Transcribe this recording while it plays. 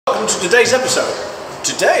welcome to today's episode.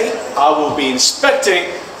 Today I will be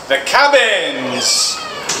inspecting the cabins.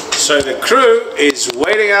 So the crew is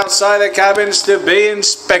waiting outside the cabins to be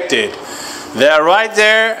inspected. They're right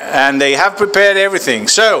there and they have prepared everything.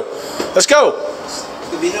 So let's go.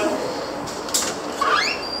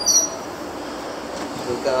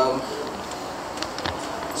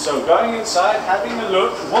 So going inside, having a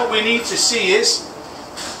look, what we need to see is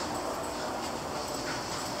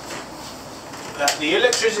that the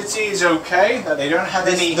electricity is okay, that they don't have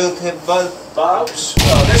any bulbs.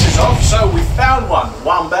 Well, this is off, so we found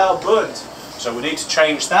one bulb burnt. So we need to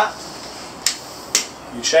change that.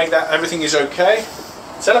 You check that everything is okay.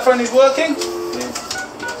 Telephone is working?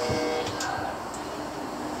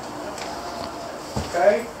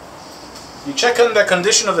 Okay. You check on the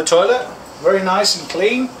condition of the toilet. Very nice and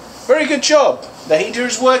clean. Very good job. The heater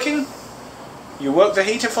is working. You work the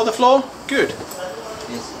heater for the floor? Good.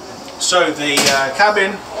 So the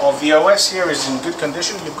cabin of the OS here is in good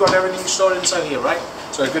condition. You've got everything stored inside here, right?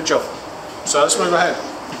 So good job. So let's move ahead.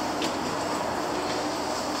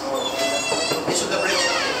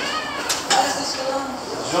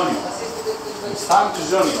 Zonio. It's time to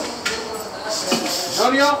Zonio.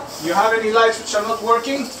 Zonio, you have any lights which are not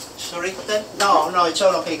working? Sorry, Captain? No, it's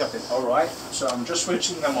all okay, Captain. Alright, so I'm just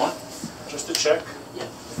switching them on, just to check. Yeah.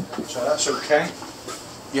 So that's okay.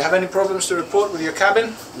 You have any problems to report with your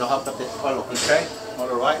cabin? No, Captain. All okay. Okay,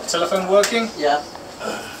 alright. Telephone working? Yeah.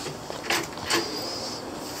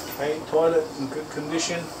 Okay, toilet in good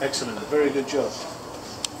condition. Excellent, very good job.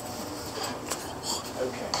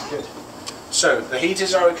 Okay, good. So, the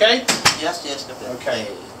heaters are okay? Yes, Captain. Okay.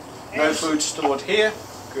 No food stored here?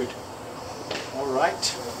 Good.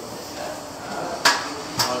 Alright.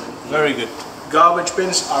 Very good. Garbage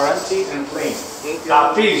bins are empty and clean.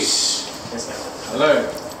 Please. Hello.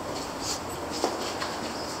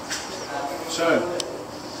 So,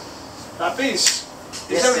 is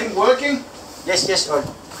everything working? Yes.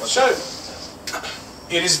 So,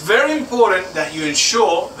 it is very important that you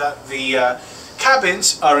ensure that the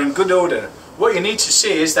cabins are in good order. What you need to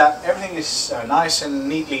see is that everything is nice and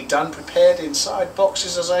neatly done, prepared inside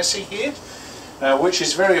boxes as I see here, which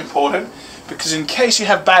is very important because in case you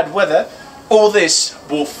have bad weather, all this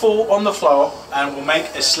will fall on the floor and will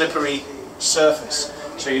make a slippery surface.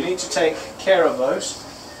 So you need to take care of those.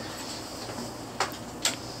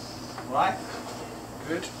 Right,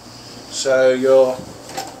 good. So your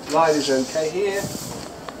light is okay here.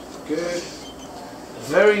 Good.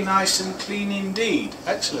 Very nice and clean indeed.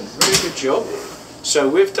 Excellent. Very good job. So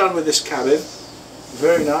we've done with this cabin.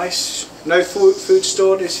 Very nice. No food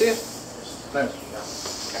stored is here? No.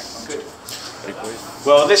 Okay, good.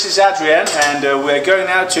 Well, this is Adrian and we're going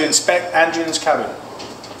now to inspect Adrian's cabin.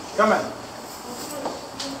 Come on.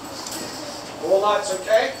 All lights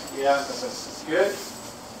okay? Yeah, good.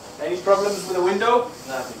 Any problems with the window?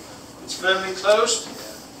 Nothing. It's firmly closed?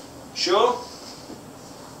 Sure?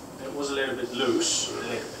 It was a little bit loose,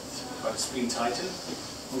 but it's been tightened.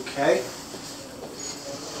 Okay.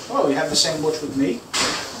 Oh, you have the same watch with me.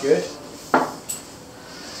 Good.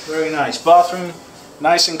 Very nice. Bathroom,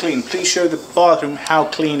 nice and clean. Please show the bathroom how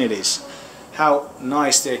clean it is. How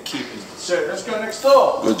nice they're keeping it. So, let's go next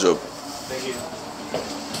door. Good job. Thank you.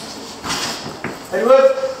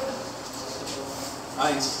 Edward?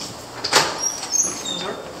 Nice.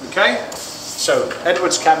 Okay, so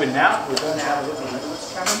Edward's cabin now. We're going to have a look at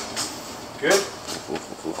Edward's cabin. Good.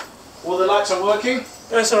 All the lights are working?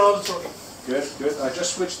 Yes, sir, all is working. Good. I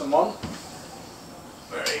just switched them on.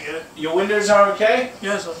 Very good. Your windows are okay?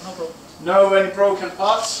 Yes, sir, no problem. No any broken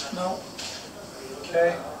parts? No.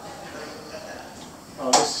 Okay.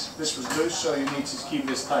 Oh, this was loose, so you need to keep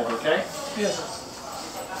this tight, okay? Yes,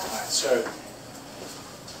 sir. Right, so,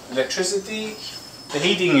 electricity, the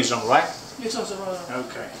heating is on, right? Yes, sir.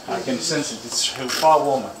 Okay, I can sense it, it's far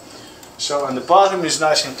warmer. So, and the bathroom is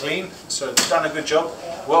nice and clean, so it's done a good job,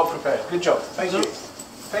 well prepared. Good job, thank you.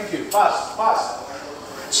 Thank you,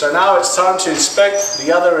 fast. So now it's time to inspect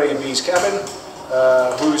the other AB's cabin.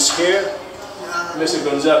 Who's here? Mr.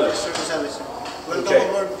 Gonzalez. Welcome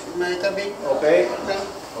aboard my cabin. Okay.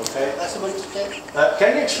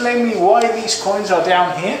 Can you explain me why these coins are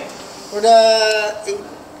down here? For the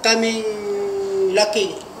incoming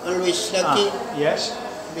lucky, always lucky. Yes.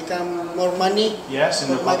 Become more money. Yes, in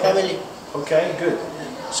for the my pocket. family. Okay, good.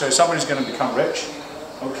 So somebody's going to become rich.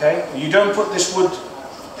 Okay. You don't put this wood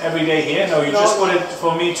every day here. No, you just put it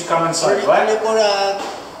for me to come inside, right? Only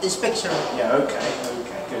for inspection. Yeah. Okay.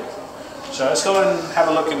 Good. So let's go and have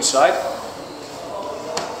a look inside.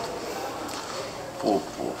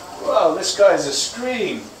 Well, this guy's a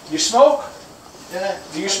scream. You smoke? Yeah.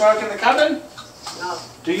 Do you smoke in the cabin? No.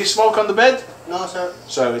 Do you smoke on the bed? No, sir.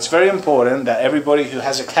 So it's very important that everybody who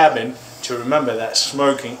has a cabin to remember that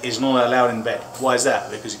smoking is not allowed in bed. Why is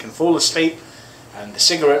that? Because you can fall asleep and the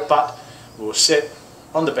cigarette butt will sit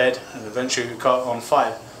on the bed and eventually you caught on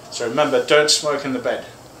fire. So remember, don't smoke in the bed.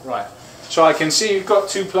 Right. So I can see you've got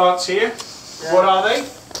 2 plants here. Yeah. What are they?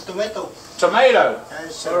 Tomato. Tomato.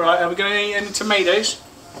 Yes, sir. All right. Are we going to eat any tomatoes?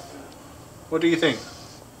 What do you think?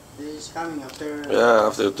 It's coming after. Yeah,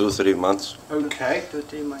 after 2-3 months. Okay.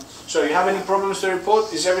 2-3 months. So you have any problems to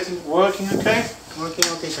report? Is everything working okay? Working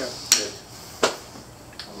okay, sir. Good.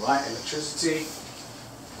 All right. Electricity.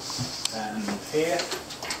 And here.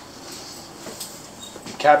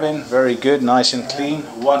 Your cabin. Very good. Nice and clean.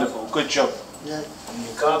 Wonderful. Good job. Yeah. And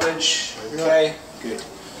your garbage. Okay. Good.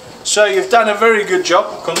 So you've done a very good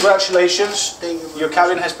job. Congratulations. Thank you. Your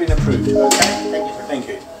cabin has been approved. Okay. Thank you, sir. Thank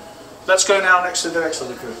you. Let's go now next to the rest of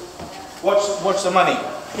the crew. What's the money?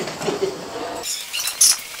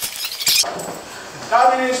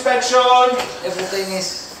 Cabin inspection. Everything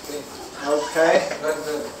is clean. Okay.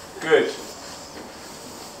 Good.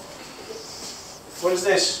 What is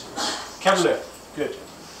this? Kevlar. Good.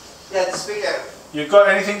 Yeah, the speaker. You got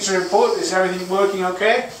anything to report? Is everything working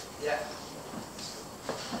okay? Yeah.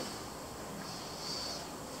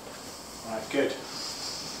 Right, good.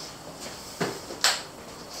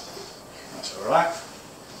 That's alright.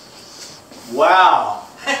 Wow!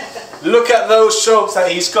 Look at those soaps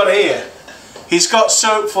that he's got here. He's got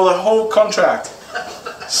soap for the whole contract.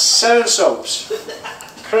 7 soaps.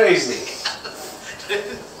 Crazy.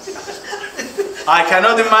 I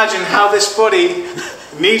cannot imagine how this body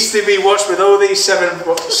needs to be washed with all these 7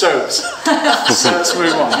 soaps. So let's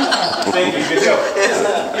move on. Thank you, good job.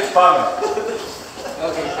 Fun.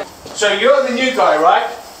 Okay. So you're the new guy, right?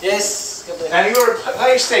 Yes, Captain. And you're a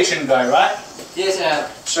PlayStation guy, right? Yes,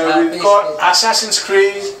 So we've got Assassin's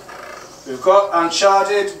Creed, we've got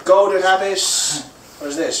Uncharted, Golden Abyss, what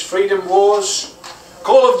is this? Freedom Wars,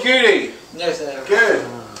 Call of Duty. Yes, sir. Good.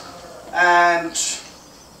 And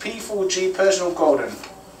P4G Personal Golden.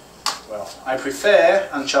 Well, I prefer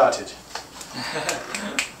Uncharted.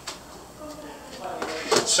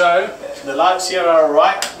 So, the lights here are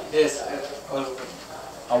alright? Yes. All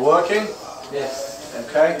Are working? yes.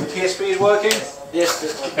 Okay. The PSP is working? Yes.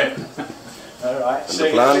 Okay. Alright. So The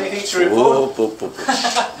you have plant. anything to report?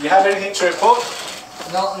 You have anything to report?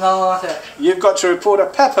 No, sir. You've got to report a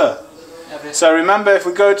pepper. Okay. So remember, if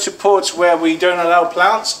we go to ports where we don't allow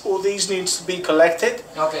plants, all these needs to be collected.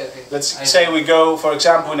 Okay. Let's say we go, for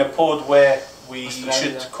example, in a port where we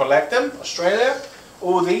Australia. should collect them, Australia.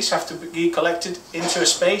 All these have to be collected into a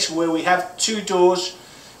space where we have 2 doors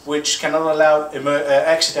which cannot allow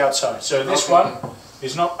exit outside. So this Okay. one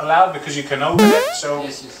is not allowed because you can open it. So,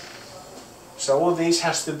 Yes, yes. so all these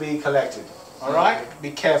has to be collected. All right, be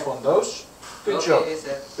careful on those. Good Okay, job. yes,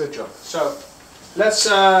 sir. Good job. So let's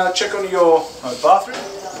check on your bathroom.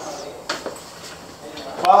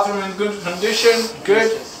 Bathroom in good condition. Good.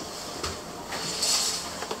 Yes,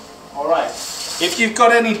 All right. If you've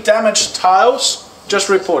got any damaged tiles, just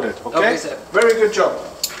report it. Okay. Okay, sir. Very good job. yes.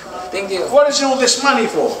 Thank you. What is all this money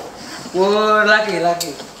for? Oh, lucky.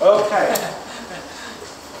 Okay.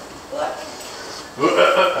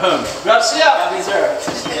 Garcia. Coming, sir.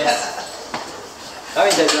 Yes.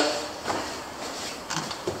 Coming, sir.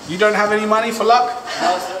 You don't have any money for luck?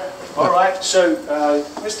 No, sir. All right. So,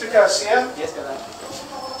 Mr. Garcia. Yes, Captain.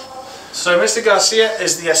 So Mr. Garcia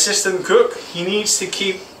is the assistant cook. He needs to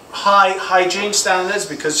keep high hygiene standards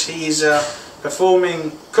because he's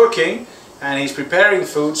performing cooking and he's preparing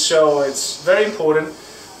food, so it's very important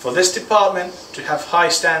for this department to have high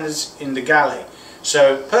standards in the galley.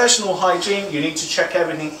 So personal hygiene, you need to check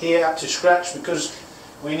everything here up to scratch because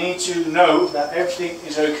we need to know that everything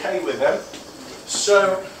is okay with them.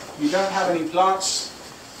 So you don't have any plants,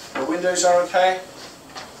 the windows are okay,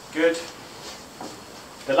 good.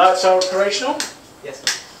 The lights are operational? Yes.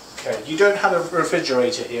 Okay, you don't have a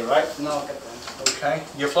refrigerator here, right? No, Captain. Okay.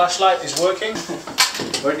 Your flashlight is working?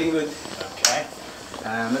 Working good. Okay.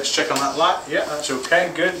 And let's check on that light. Yeah, that's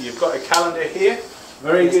okay, good. You've got a calendar here.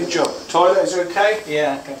 Very Yes, good job. Toilet is okay?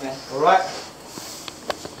 Yeah, Captain. Alright.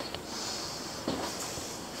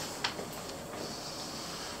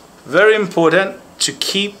 Very important to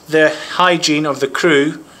keep the hygiene of the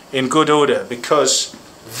crew in good order because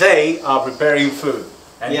they are preparing food.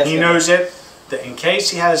 And Yes, he Captain. knows it, that in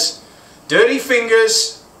case he has dirty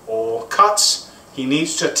fingers or cuts, he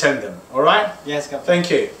needs to attend them. Alright? Yes, Captain.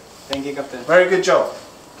 Thank you. Thank you, Captain. Very good job.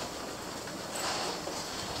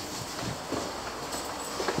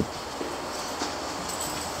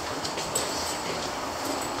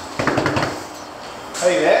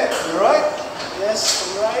 Hey there, you alright? Yes,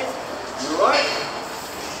 I'm right. You alright?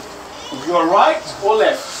 You're right or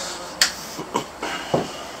left?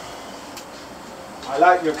 I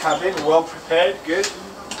like your cabin, well prepared, good.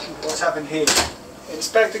 What's happened here?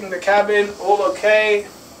 Inspecting the cabin, all okay.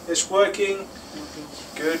 It's working,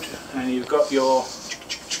 good. And you've got your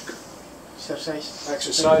Exercise.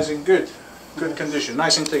 exercising, good. Good condition,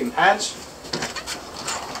 nice and clean. Hands?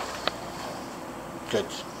 Good.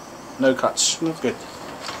 No cuts, good.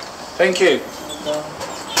 Thank you.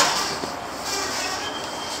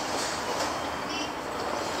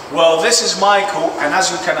 Well, this is Michael, and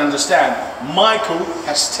as you can understand, Michael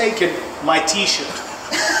has taken my t-shirt.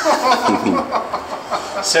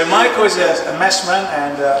 So Michael is a messman,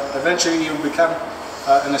 and eventually he will become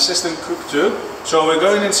an assistant cook too. So we're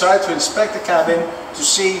going inside to inspect the cabin to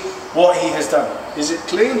see what he has done. Is it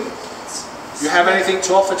clean? You have anything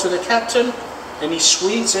to offer to the captain? Any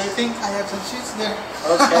sweets, anything? I have some sweets there.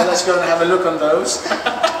 Okay, let's go and have a look on those.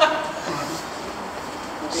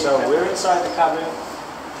 So we're inside the cabin.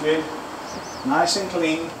 Good. Nice and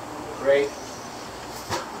clean. Great.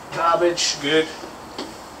 Garbage. Good.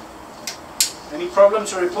 Any problems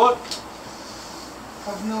to report?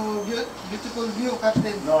 Have no beautiful view,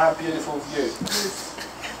 Captain. No, have beautiful view. Yes.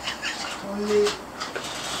 Only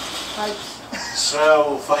pipes.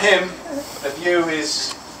 So for him, the view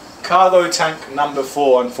is cargo tank number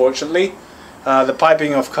 4, unfortunately. The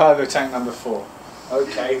piping of cargo tank number 4.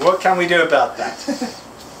 Okay, what can we do about that?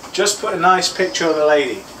 Just put a nice picture of the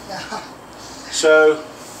lady. So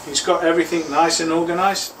he's got everything nice and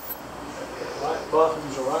organized. Right,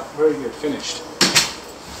 bathroom's alright, very good, finished.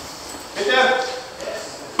 Hey there!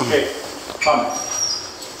 Okay, come.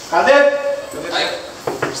 Kader!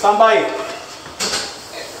 Stand by.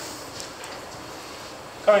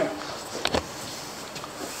 Come in.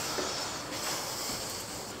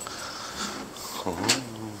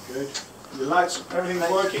 Good. The lights, everything's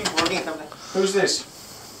working? Working, Captain. Who's this?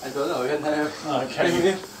 I don't know.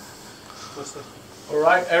 Okay.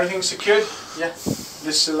 Alright, everything's secured? Yeah.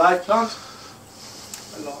 This is a live plant?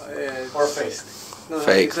 No, Or fake? no,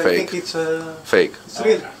 Fake, I think it's Fake. it's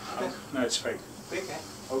real. No, it's fake. Fake, eh?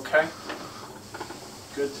 Okay.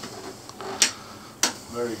 Good.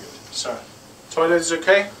 Very good. So, toilet is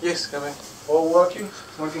okay? Yes, Captain. All working?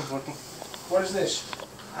 Working. What is this?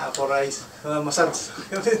 For rice. Massage.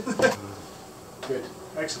 Good.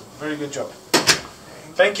 Excellent. Very good job.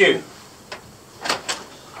 Thank you.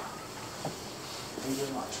 Thank you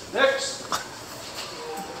very much. Next.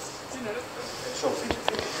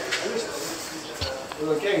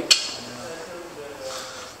 Okay.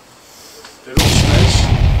 The room smells.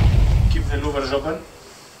 Keep the louvers open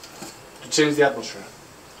to change the atmosphere.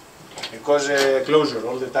 It causes closure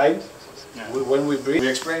all the time. When we breathe, we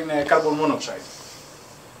explain carbon monoxide.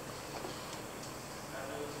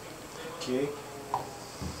 Okay.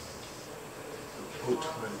 Good,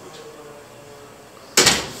 very good.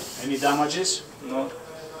 Any damages? No.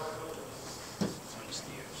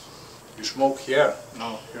 You smoke here?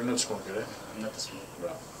 No, you're not smoker, eh? I'm not a smoker.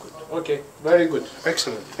 Right. Good. Okay, very good.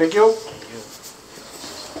 Excellent. Thank you.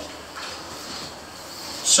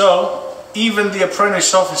 So, even the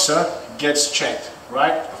apprentice officer gets checked,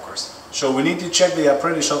 right? Of course. So we need to check the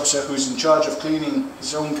apprentice officer who's in charge of cleaning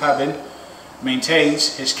his own cabin,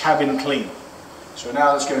 maintains his cabin clean. So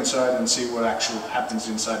now let's go inside and see what actually happens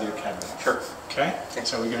inside your cabin. Sure. Okay?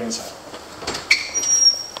 So we go inside.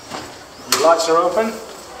 The lights are open.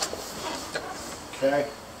 Okay.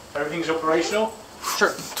 Everything's operational.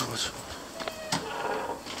 Sure.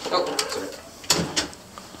 Oh, sorry.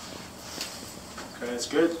 Okay, that's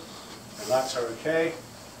good. The lights are okay.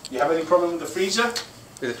 You have any problem with the freezer?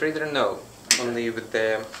 With the freezer, no. Only with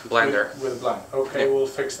the blender. With the blind. Okay, Yeah. we'll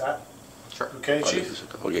fix that. Sure. Okay, Chief?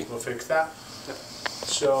 Okay. We'll fix that. Yep.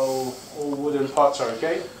 So, all wooden parts are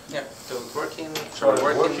okay? Yeah. So it's working. So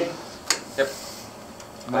Sure, working. Yep.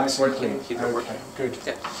 Nice and Working, clean. heater Okay, working. good.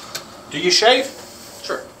 Yeah. Do you shave?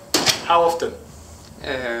 Sure. How often?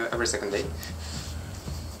 Every second day.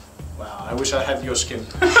 Wow, I wish I had your skin.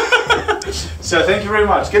 So thank you very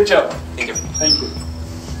much. Good job. Thank you. Thank you.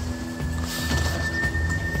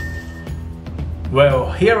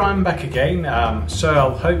 Well, here I'm back again.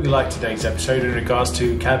 So I hope you liked today's episode in regards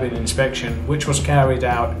to cabin inspection, which was carried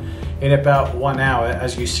out in about 1 hour.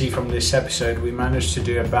 As you see from this episode, we managed to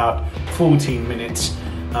do about 14 minutes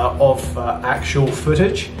of actual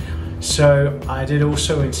footage. So I did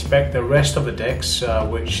also inspect the rest of the decks,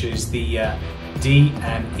 which is the D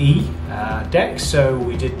and E decks. So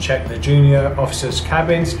we did check the junior officers'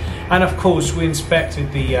 cabins, and of course we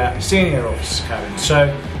inspected the senior officers' cabins.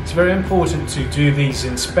 So it's very important to do these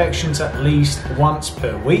inspections at least once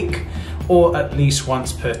per week. or at least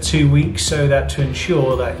once per 2 weeks, so that to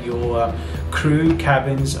ensure that your crew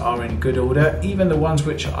cabins are in good order. Even the ones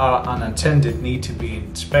which are unattended need to be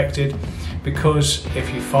inspected, because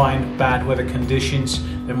if you find bad weather conditions,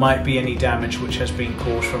 there might be any damage which has been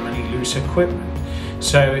caused from any loose equipment.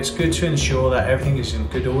 So it's good to ensure that everything is in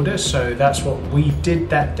good order. So that's what we did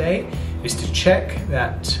that day, is to check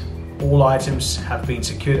that all items have been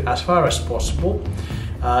secured as far as possible.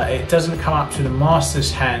 It doesn't come up to the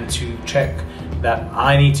master's hand to check that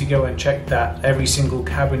I need to go and check that every single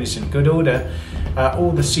cabin is in good order.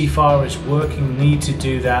 All the seafarers working need to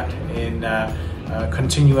do that in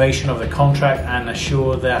continuation of the contract and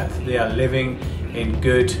assure that they are living in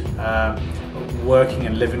good working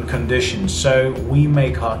and living conditions. So we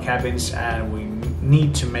make our cabins and we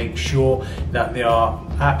need to make sure that they are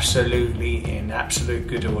absolutely in absolute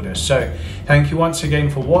good order. So thank you once again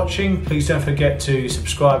for watching. Please don't forget to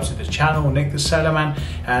subscribe to the channel, Nick the Sailorman,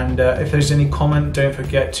 and if there's any comment, don't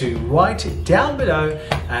forget to write it down below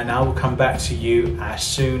and I will come back to you as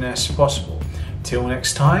soon as possible. Till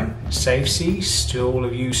next time, safe seas to all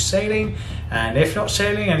of you sailing, and if not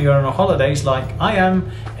sailing and you're on holidays like I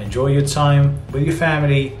am, enjoy your time with your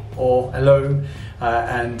family or alone,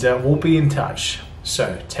 and we'll be in touch.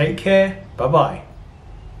 So take care, bye bye.